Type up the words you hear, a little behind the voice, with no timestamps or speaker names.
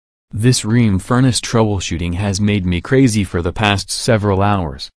This Rheem furnace troubleshooting has made me crazy for the past several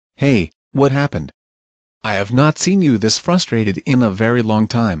hours. Hey, what happened? I have not seen you this frustrated in a very long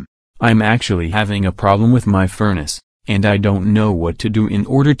time. I'm actually having a problem with my furnace, and I don't know what to do in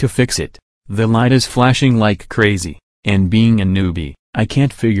order to fix it. The light is flashing like crazy, and being a newbie, I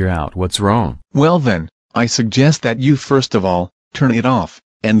can't figure out what's wrong. Well then, I suggest that you first of all, turn it off,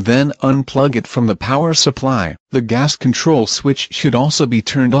 and then unplug it from the power supply. The gas control switch should also be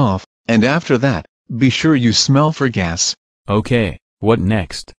turned off, and after that, be sure you smell for gas. Okay, what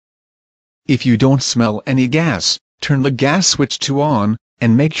next? If you don't smell any gas, turn the gas switch to on,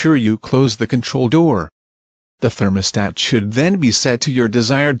 and make sure you close the control door. The thermostat should then be set to your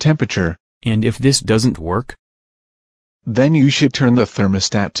desired temperature. And if this doesn't work? Then you should turn the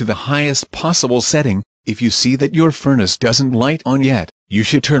thermostat to the highest possible setting. If you see that your furnace doesn't light on yet, you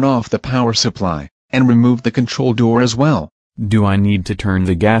should turn off the power supply, and remove the control door as well. Do I need to turn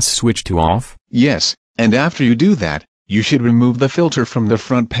the gas switch to off? Yes, and after you do that, you should remove the filter from the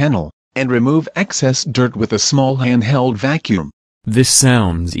front panel, and remove excess dirt with a small handheld vacuum. This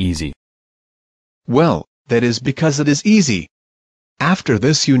sounds easy. Well, that is because it is easy. After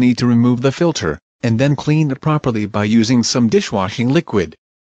this you need to remove the filter, and then clean it properly by using some dishwashing liquid.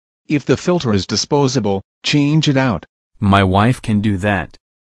 If the filter is disposable, change it out. My wife can do that.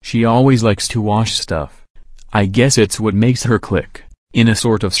 She always likes to wash stuff. I guess it's what makes her click, in a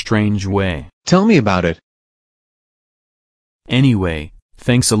sort of strange way. Tell me about it. Anyway,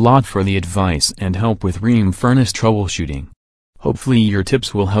 thanks a lot for the advice and help with Rheem furnace troubleshooting. Hopefully your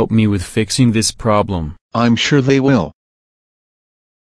tips will help me with fixing this problem. I'm sure they will.